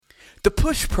The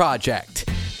P.U.S.H Project.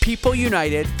 People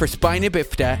united for spina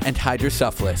bifida and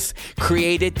hydrocephalus.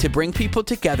 Created to bring people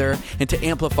together and to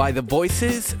amplify the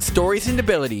voices, stories, and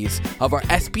abilities of our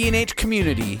SB&H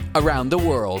community around the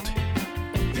world.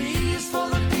 P is for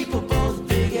the people, both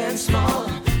big and small.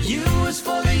 U is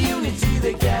for the unity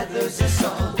that gathers us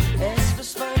all. S for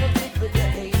spina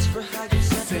bifida, H for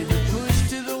hydrocephalus. Say the push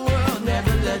to the world,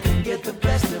 never let them get the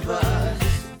best of us.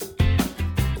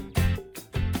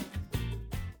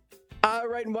 All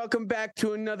right, and welcome back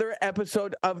to another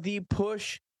episode of the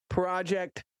P.U.S.H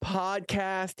Project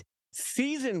Podcast,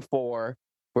 Season 4.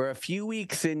 We're a few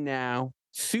weeks in now.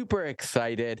 Super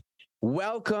excited.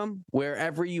 Welcome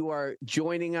wherever you are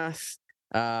joining us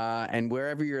and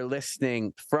wherever you're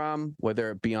listening from, whether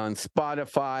it be on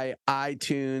Spotify,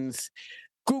 iTunes,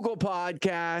 Google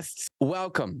Podcasts.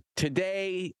 Welcome.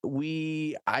 Today,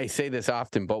 I say this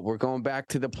often, but we're going back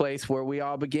to the place where we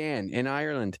all began, in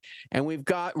Ireland. And we've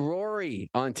got Ruairi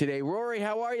on today. Ruairi,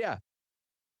 how are you?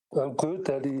 I'm good,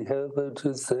 Daddy. How about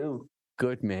yourself?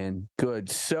 Good, man.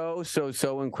 Good. So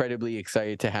incredibly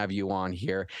excited to have you on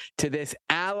here to this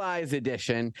Allies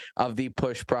edition of the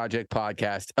P.U.S.H Project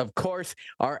Podcast. Of course,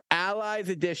 our Allies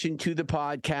edition to the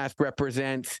podcast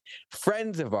represents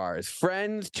friends of ours,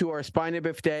 friends to our spina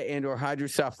bifida and or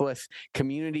hydrocephalus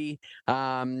community,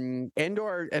 and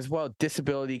or as well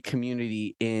disability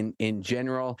community in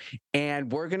general.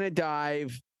 And we're going to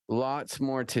dive lots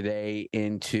more today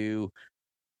into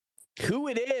who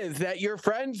it is that you're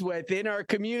friends with in our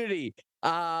community.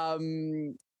 But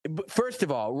first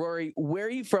of all, Ruairi, where are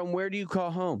you from? Where do you call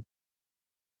home?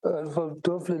 I'm from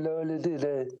Dublin, Ireland, in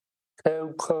a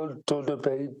town called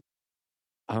Donaghbane.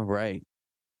 All right.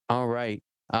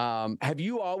 Have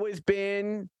you always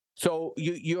been? So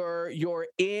you're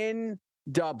in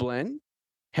Dublin.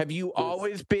 Have you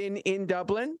always been in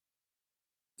Dublin?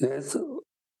 Yes,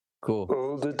 Cool.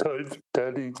 all the time,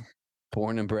 Daddy.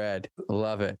 Born and bred.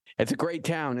 Love it. It's a great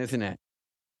town, isn't it?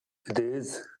 It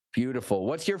is. Beautiful.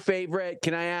 What's your favorite?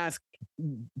 Can I ask,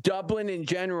 Dublin in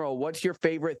general, what's your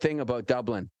favorite thing about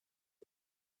Dublin?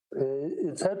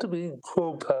 It's had to be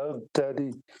Croke Park,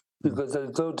 Daddy, because I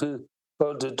go to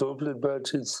all the Dublin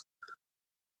matches.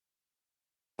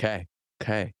 Okay,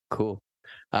 cool.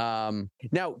 Now,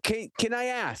 can I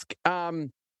ask,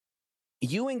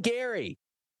 you and Gary,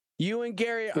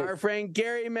 our friend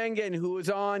Gary Mengen, who was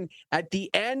on at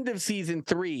the end of season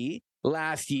 3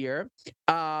 last year,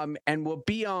 and will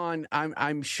be on,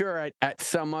 I'm sure, at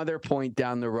some other point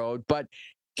down the road. But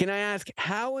can I ask,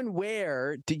 how and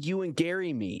where did you and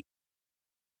Gary meet?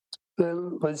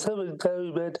 Well, myself and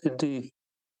Gary met in the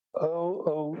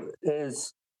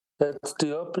OOS, that's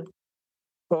the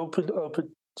Open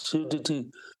Opportunity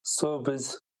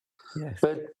Service, Yes.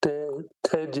 but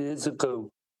 10 years ago.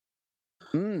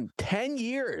 10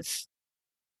 years.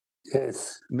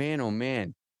 Yes. Man, oh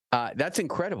man. That's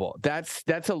incredible. That's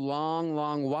a long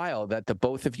while that the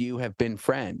both of you have been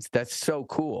friends. That's so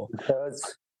cool.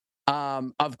 Yes.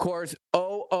 Of course,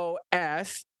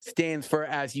 OOS stands for,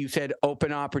 as you said,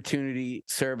 Open Opportunity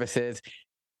Services.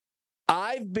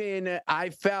 I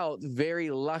felt very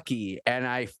lucky, and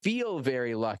I feel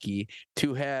very lucky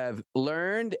to have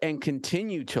learned and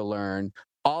continue to learn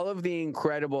all of the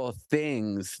incredible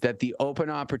things that the Open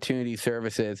Opportunity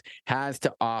Services has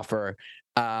to offer,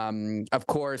 of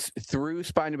course, through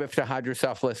Spina Bifida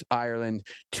Hydrocephalus Ireland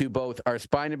to both our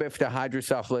Spina Bifida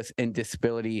Hydrocephalus and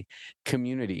disability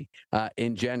community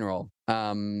in general.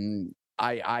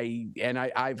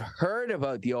 I've heard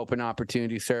about the Open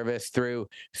Opportunity Service through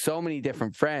so many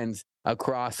different friends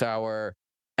across our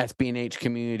SB&H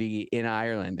community in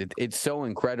Ireland. It's so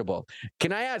incredible.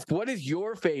 Can I ask, what is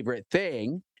your favorite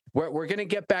thing? We're going to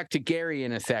get back to Gary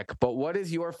in a sec, but what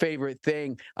is your favorite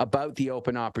thing about the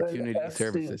Open Opportunity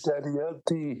Services? Daddy, I'm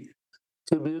the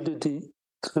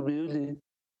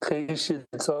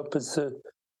communications officer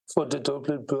for the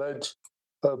Dublin branch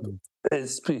of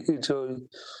SPHI.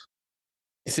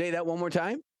 Say that one more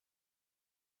time.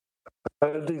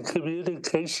 I'm the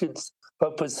communications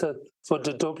officer for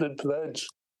the Dublin branch,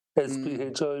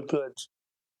 SPHI branch.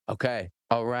 Okay.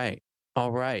 All right.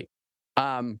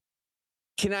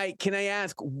 Can I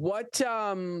ask what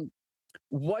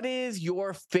is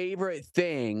your favorite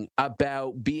thing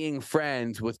about being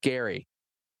friends with Gary?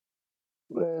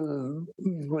 Well,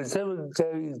 myself and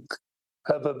Gary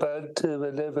have a bad time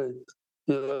whenever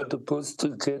you're on the bus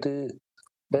to get in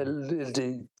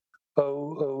the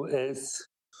OOS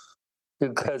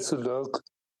in Castleknock.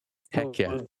 Heck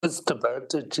yeah. Just about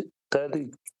to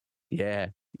Daddy. Yeah.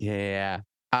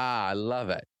 I love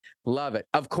it.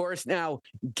 Of course. Now,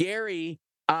 Gary,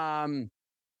 can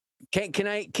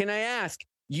I ask,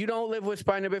 you don't live with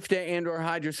spina bifida and or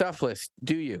hydrocephalus,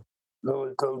 do you? No,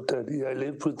 I don't, Daddy. I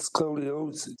live with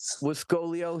scoliosis. With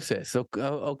scoliosis.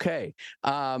 Okay.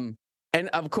 And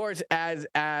of course, as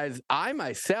I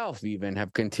myself even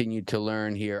have continued to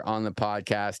learn here on the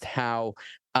podcast how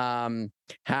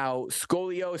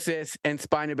scoliosis and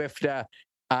spina bifida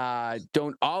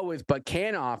don't always, but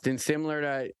can often, similar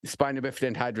to spina bifida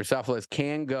and hydrocephalus,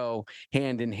 can go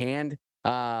hand in hand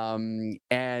and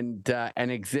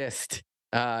exist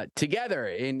together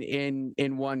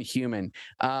in one human.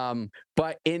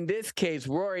 But in this case,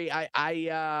 Ruairi,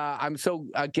 I'm so,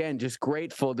 again, just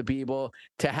grateful to be able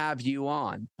to have you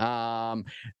on.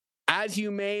 As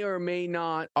you may or may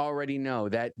not already know,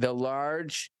 that the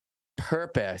large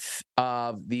purpose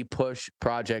of the Push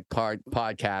Project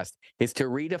podcast is to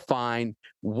redefine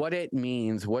what it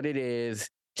means, what it is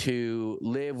to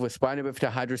live with spina bifida,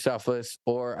 hydrocephalus,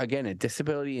 or again, a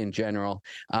disability in general,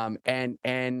 and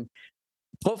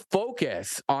put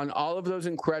focus on all of those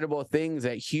incredible things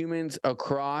that humans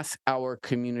across our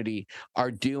community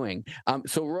are doing.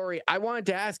 So, Ruairi, I wanted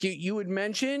to ask you, you had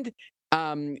mentioned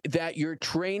that you're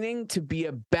training to be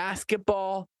a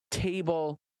basketball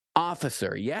table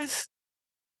officer, yes?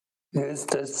 Yes,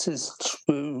 that is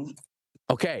true.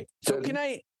 Okay. So can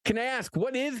I ask,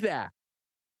 what is that?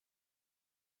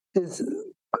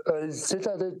 I sit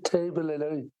at a table and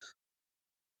I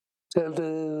tell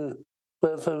the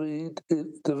referee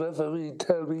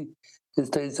tell me if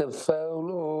there's a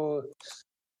foul or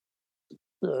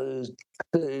the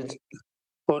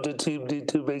other team need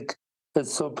to make a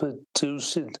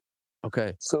substitution.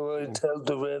 Okay. So I tell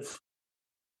the ref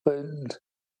when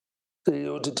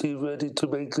the other team ready to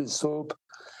make a sub,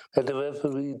 and the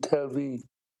referee tell me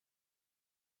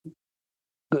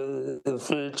the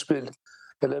infringement,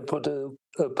 and I put a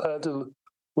paddle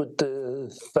with the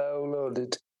foul on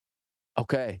it.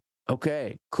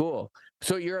 Okay, cool.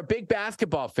 So you're a big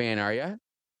basketball fan, are you?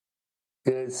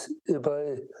 Yes, if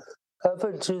I have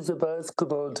to choose a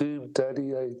basketball team,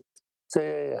 Daddy, I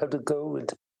say I have to go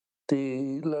with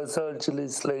the Los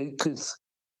Angeles Lakers.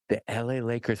 The LA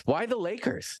Lakers. Why the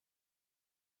Lakers?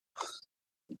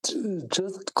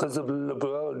 Just because of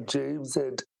LeBron James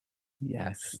and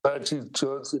Yes. Magic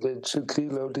Johnson and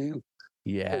Shaquille O'Neal.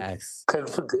 Yes. Can't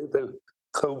forget about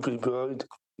Kobe Bryant.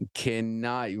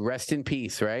 Cannot. Rest in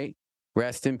peace, right?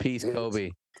 Rest in peace, Yes.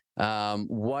 Kobe.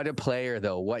 What a player,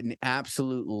 though. What an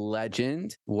absolute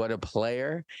legend. What a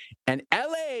player. And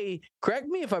LA, correct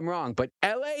me if I'm wrong, but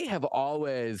LA have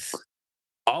always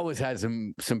had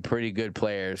some pretty good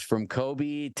players, from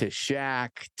Kobe to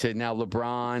Shaq to now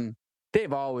LeBron.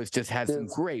 They've always just had some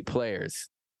great players.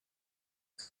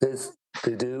 Yes,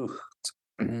 they do.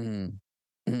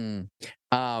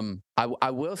 I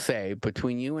will say,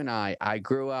 between you and I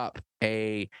grew up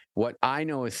what I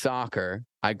know is soccer.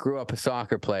 I grew up a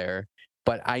soccer player,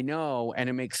 but I know, and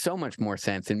it makes so much more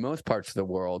sense in most parts of the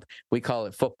world, we call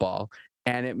it football.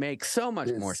 And it makes so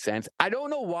much more sense. I don't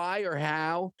know why or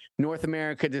how North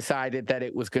America decided that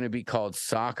it was going to be called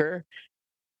soccer,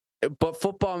 but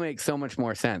football makes so much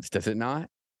more sense, does it not?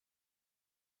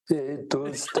 Yeah, it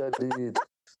does, Daddy.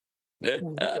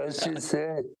 As you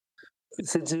said,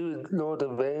 since you're in North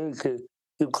America,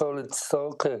 you call it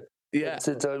soccer. Yeah. And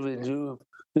since I'm in Europe,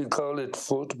 we call it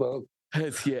football.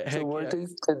 So why they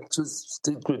can just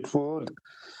stick with one?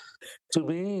 To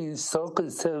me, soccer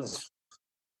sounds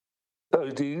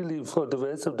ideally for the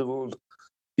rest of the world.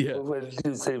 Yeah. But when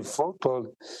you say football,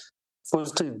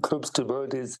 first thing comes to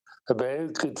mind is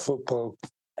American football.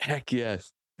 Heck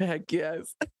yes.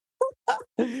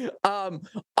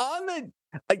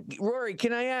 Ruairi,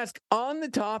 can I ask, on the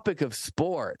topic of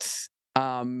sports,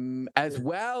 as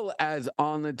well as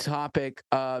on the topic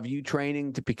of you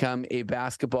training to become a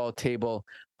basketball table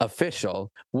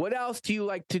official, what else do you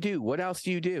like to do? What else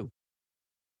do you do?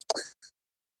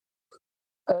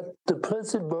 At the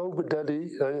present moment, Daddy,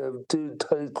 I am doing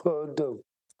taekwondo.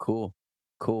 Cool.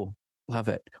 Love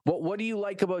it. What do you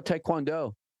like about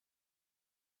taekwondo?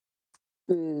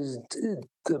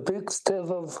 The big step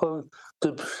up from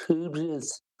the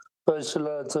previous martial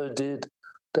arts I did,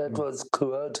 that was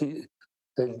karate.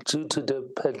 And due to the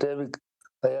pandemic,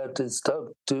 I had to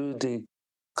stop doing the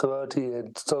karate,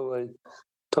 and so I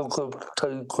took up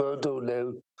taekwondo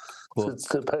now since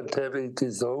the pandemic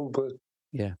is over.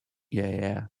 Yeah.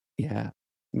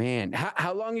 Man,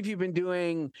 how long have you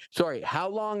been how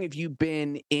long have you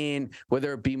been in,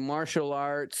 whether it be martial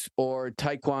arts or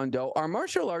taekwondo? Are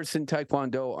martial arts and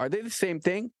taekwondo, are they the same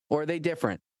thing or are they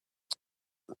different?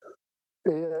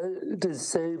 The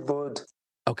same, but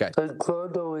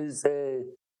taekwondo is a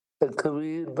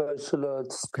Korean martial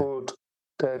arts sport.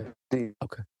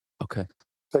 Okay.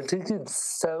 I think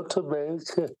it's South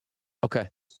America. Okay.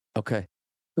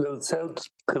 No, South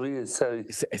Korea, sorry.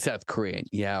 South Korean.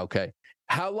 Yeah, okay.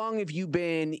 How long have you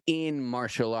been in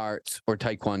martial arts or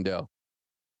taekwondo?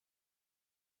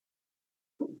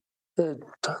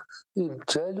 In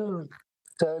general,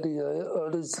 Daddy, I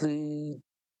honestly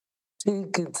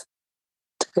think it's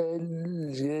 10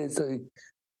 years, I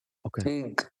Okay.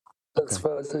 think. As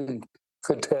far as I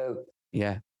can tell.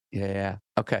 Yeah.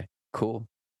 Okay. Cool.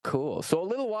 So a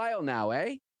little while now,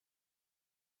 eh?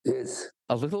 Yes.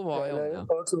 A little while And I now.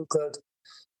 also got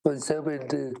myself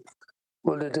in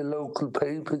one of the local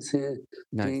papers here,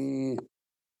 Nice. the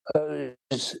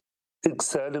Irish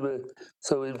Examiner.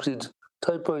 So if you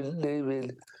type my name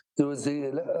in, you will see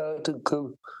an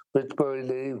article with my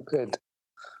name, and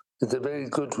it's a very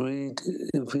good read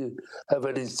if you have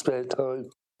any spare time.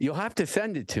 You'll have to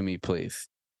send it to me, please.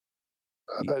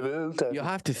 I will. Daddy. You'll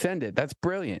have to send it. That's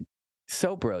brilliant.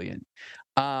 So brilliant.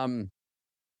 Now,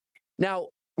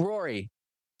 Rory,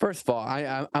 first of all,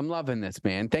 I'm loving this,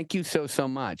 man. Thank you so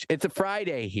much. It's a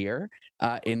Friday here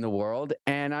in the world,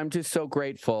 and I'm just so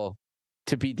grateful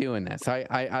to be doing this.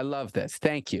 I love this.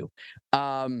 Thank you.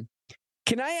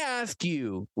 Can I ask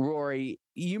you, Rory,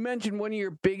 you mentioned one of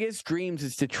your biggest dreams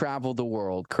is to travel the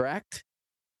world, correct?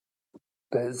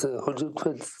 That's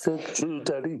 100% true,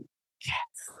 Daddy.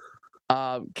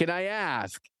 Can I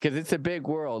ask, because it's a big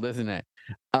world, isn't it?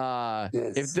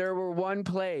 Yes. If there were one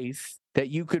place that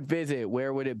you could visit,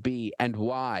 where would it be and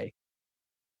why?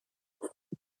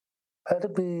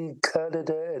 That'd be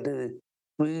Canada, and the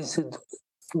reason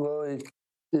why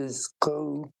is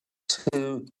go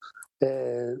to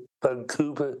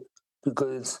Vancouver,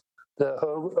 because the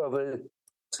home of a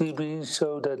TV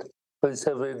show that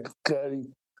myself and Gary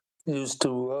used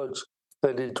to watch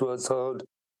when it was on.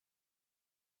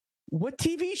 What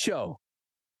TV show?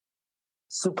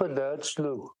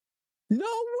 Supernatural. No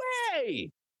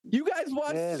way! You guys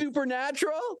watch Yes.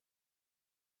 Supernatural?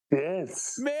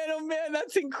 Yes. Man, oh man,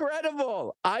 that's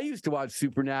incredible. I used to watch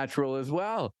Supernatural as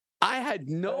well. I had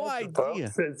no idea.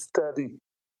 Study.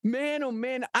 Man, oh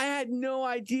man, I had no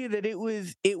idea that it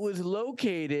was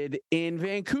located in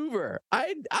Vancouver.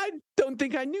 I don't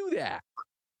think I knew that.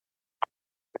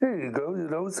 There you go. You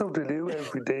know something new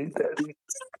every day, Daddy.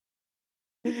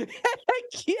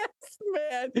 Yes,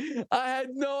 man. I had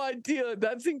no idea.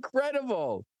 That's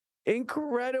incredible.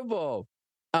 Incredible.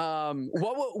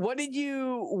 What did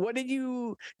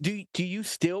you do you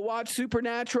still watch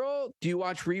Supernatural? Do you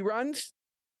watch reruns?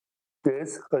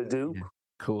 Yes, I do. Yeah,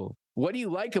 cool. What do you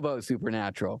like about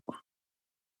Supernatural?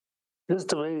 Just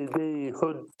the way they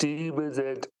hunt demons,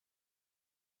 and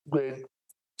when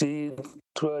Dean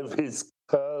drive his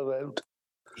car out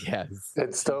Yes.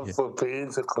 and stuff for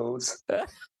pains, of course.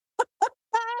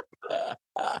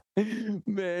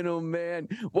 Man, oh man.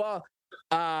 Well,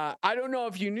 I don't know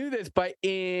if you knew this, but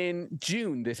in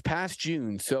June, this past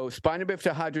June, so Spina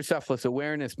Bifida Hydrocephalus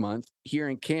Awareness Month here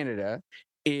in Canada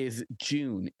is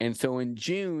June. And so in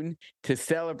June, to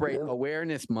celebrate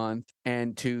Awareness Month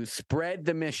and to spread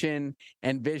the mission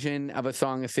and vision of A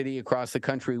Song of City across the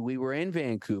country, we were in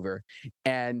Vancouver,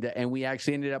 and we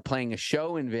actually ended up playing a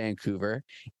show in Vancouver.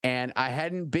 And I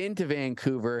hadn't been to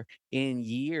Vancouver in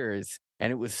years,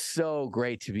 and it was so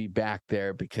great to be back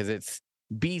there because it's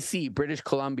BC, British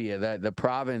Columbia, the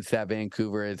province that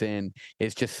Vancouver is in,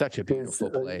 is just such a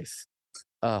beautiful place.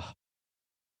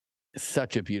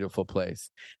 Such a beautiful place.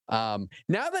 Now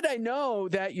that I know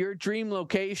that your dream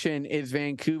location is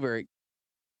Vancouver,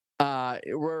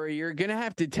 Rory, you're gonna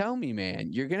have to tell me,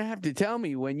 man. You're gonna have to tell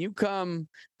me when you come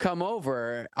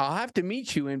over. I'll have to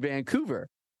meet you in Vancouver.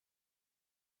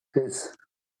 Yes.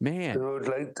 Man, I would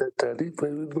like that, Daddy,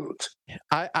 very much.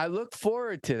 I look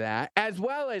forward to that, as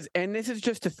well as, and this is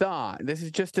just a thought.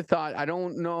 I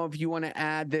don't know if you want to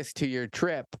add this to your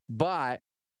trip, but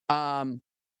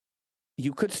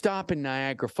you could stop in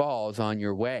Niagara Falls on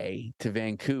your way to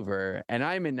Vancouver, and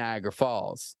I'm in Niagara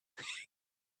Falls.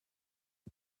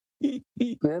 Yeah,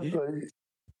 I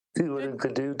see what I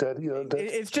could do, Daddy, on that.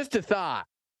 It's just a thought.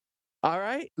 All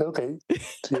right? Okay.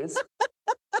 Yes.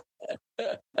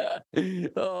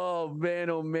 Oh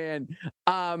man.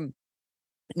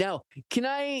 Now, can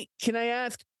I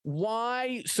ask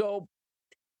why? So,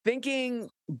 thinking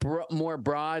more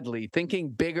broadly, thinking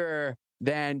bigger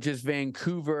than just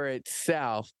Vancouver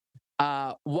itself,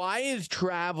 why is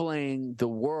traveling the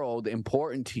world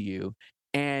important to you,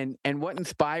 and what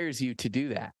inspires you to do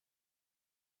that?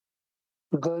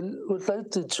 Because I would like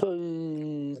to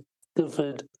try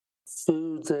different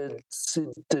foods and see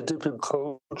the different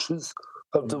cultures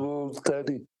of the world,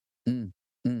 Daddy.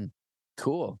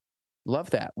 Cool. Love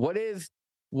that. What is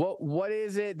what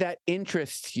is it that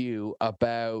interests you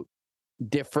about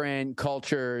different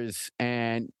cultures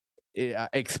and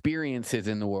experiences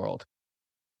in the world?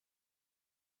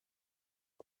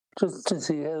 Just to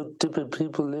see how different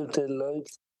people live their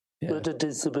lives with a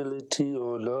disability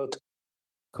or not.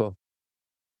 Cool.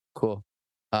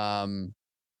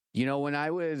 When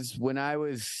I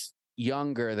was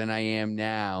younger than I am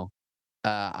now,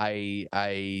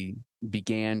 I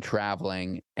began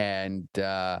traveling, and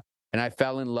I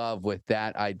fell in love with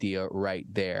that idea right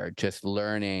there. Just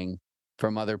learning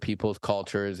from other people's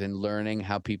cultures and learning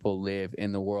how people live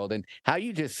in the world, and how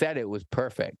you just said it was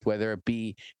perfect. Whether it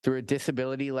be through a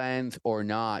disability lens or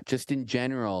not, just in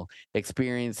general,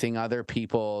 experiencing other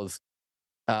people's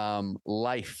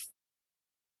life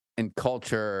and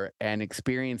culture and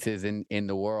experiences in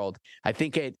the world.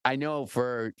 I know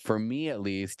for me at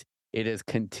least, it has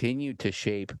continued to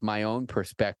shape my own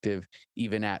perspective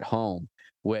even at home,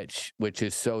 which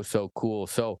is so cool.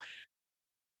 So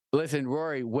listen,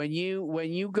 Rory, when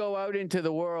you go out into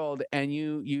the world and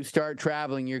you start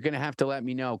traveling, you're going to have to let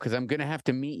me know, because I'm going to have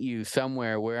to meet you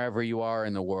somewhere wherever you are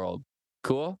in the world.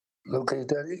 Cool? Okay,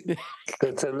 Daddy.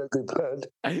 That sounds like a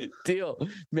plan. Deal.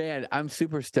 Man, I'm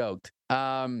super stoked.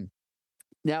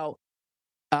 Now,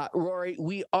 Rory,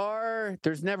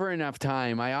 there's never enough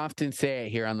time. I often say it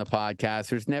here on the podcast.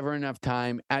 There's never enough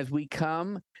time. As we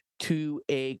come to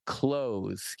a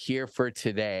close here for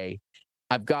today,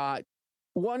 I've got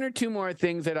one or two more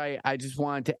things that I just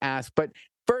wanted to ask. But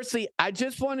firstly, I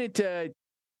just wanted to,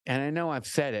 and I know I've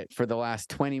said it for the last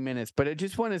 20 minutes, but I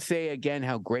just want to say again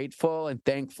how grateful and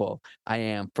thankful I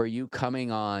am for you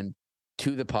coming on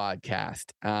to the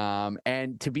podcast,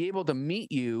 and to be able to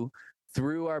meet you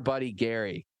through our buddy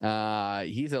Gary.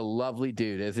 He's a lovely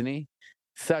dude, isn't he?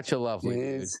 Such a lovely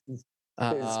dude.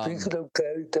 Speaking of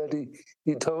Gary, Daddy,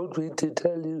 he told me to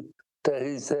tell you that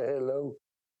he said hello.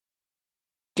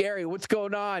 Gary, what's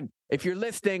going on? If you're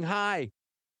listening, hi.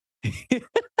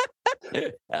 You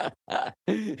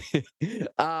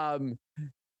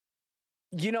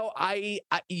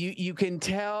can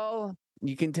tell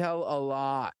a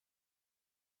lot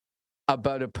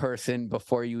about a person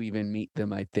before you even meet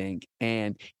them, I think.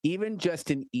 And even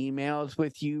just in emails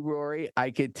with you, Rory,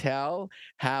 I could tell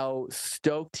how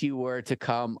stoked you were to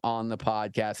come on the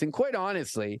podcast. And quite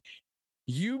honestly,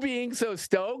 you being so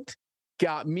stoked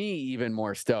got me even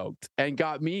more stoked and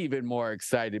got me even more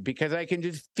excited, because I can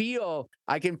feel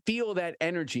that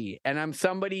energy. And I'm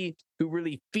somebody who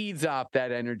really feeds off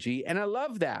that energy. And I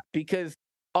love that, because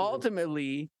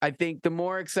ultimately, I think the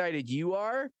more excited you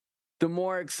are, the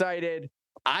more excited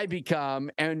I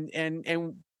become. And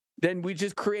then we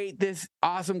just create this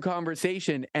awesome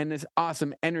conversation and this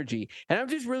awesome energy. And I'm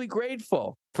just really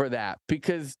grateful for that,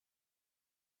 because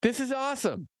this is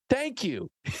awesome. Thank you.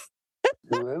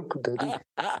 You're welcome, Daddy.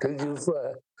 Thank you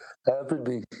for having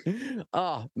me.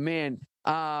 Oh, man.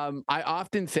 I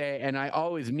often say, and I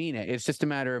always mean it, it's just a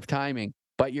matter of timing,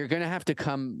 but you're going to have to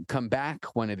come back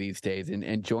one of these days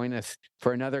and join us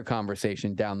for another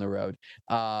conversation down the road.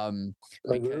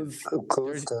 Because of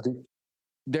course, Daddy.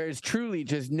 There's truly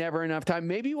just never enough time.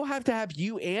 Maybe we'll have to have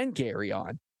you and Gary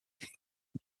on.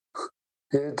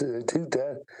 Yeah, I think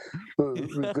that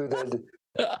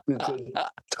we could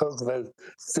talk about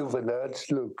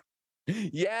supernatural.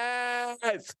 Yes.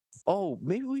 Oh,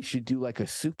 maybe we should do like a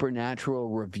supernatural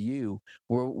review.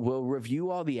 We'll review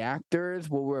all the actors.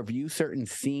 We'll review certain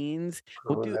scenes.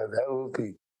 That would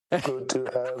be good to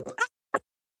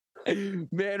have.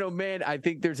 Man, oh man, I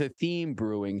think there's a theme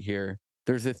brewing here.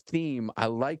 There's a theme. I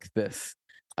like this.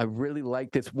 I really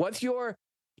like this.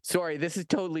 Sorry, this is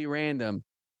totally random,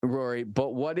 Rory,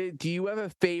 but do you have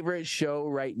a favorite show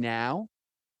right now?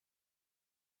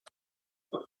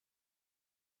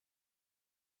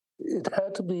 It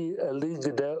had to be a league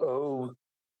of their own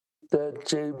that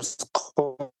James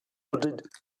Corden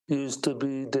used to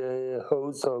be the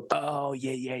host of. Oh,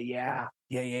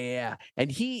 yeah.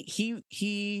 And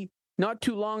he not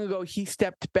too long ago, he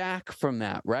stepped back from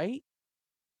that, right?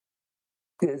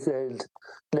 Yes, and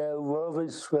now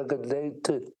Rovis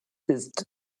Regalate is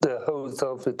the host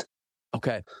of it.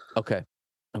 Okay.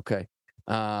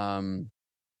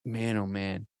 Man, oh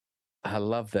man. I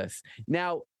love this.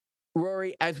 Now,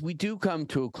 Rory, as we do come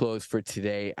to a close for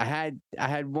today, I had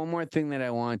one more thing that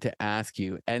I wanted to ask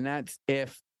you, and that's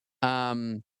if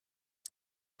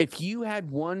you had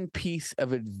one piece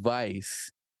of advice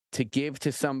to give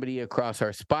to somebody across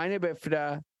our spina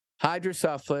bifida,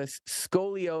 hydrocephalus,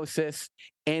 scoliosis,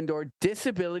 and or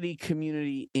disability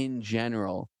community in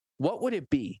general, what would it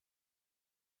be?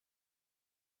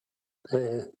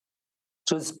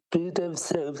 Just be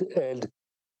themselves and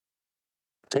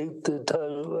take the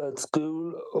time at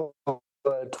school or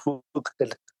at work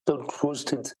and don't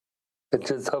waste it and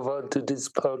just have on to this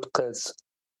podcast.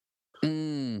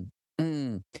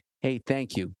 Hey,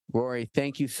 thank you, Ruairi.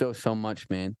 Thank you so much,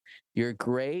 man. You're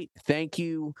great. Thank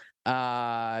you.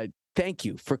 Thank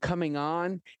you for coming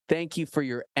on. Thank you for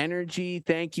your energy.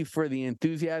 Thank you for the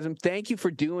enthusiasm. Thank you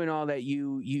for doing all that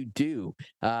you do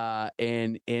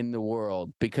in the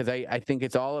world, because I think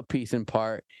it's all a piece and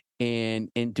part in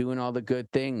doing all the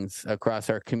good things across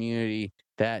our community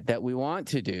that we want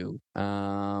to do,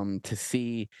 to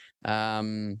see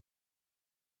the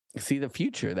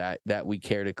future that we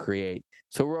care to create.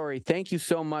 So, Ruairi, thank you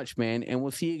so much, man, and we'll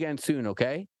see you again soon,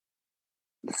 okay?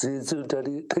 See you soon,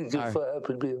 Daddy. Thank you All right. for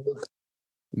having me.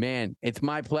 Man, it's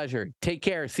my pleasure. Take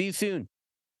care. See you soon.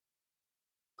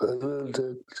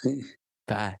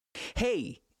 Bye.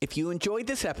 Hey, if you enjoyed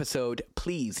this episode,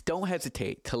 please don't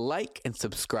hesitate to like and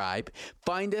subscribe.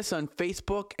 Find us on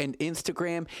Facebook and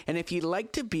Instagram. And if you'd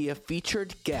like to be a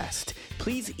featured guest,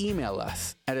 please email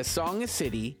us at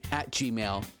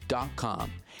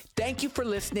asongofcity@gmail.com. Thank you for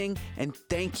listening, and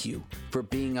thank you for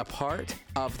being a part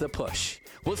of The Push.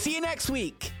 We'll see you next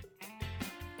week.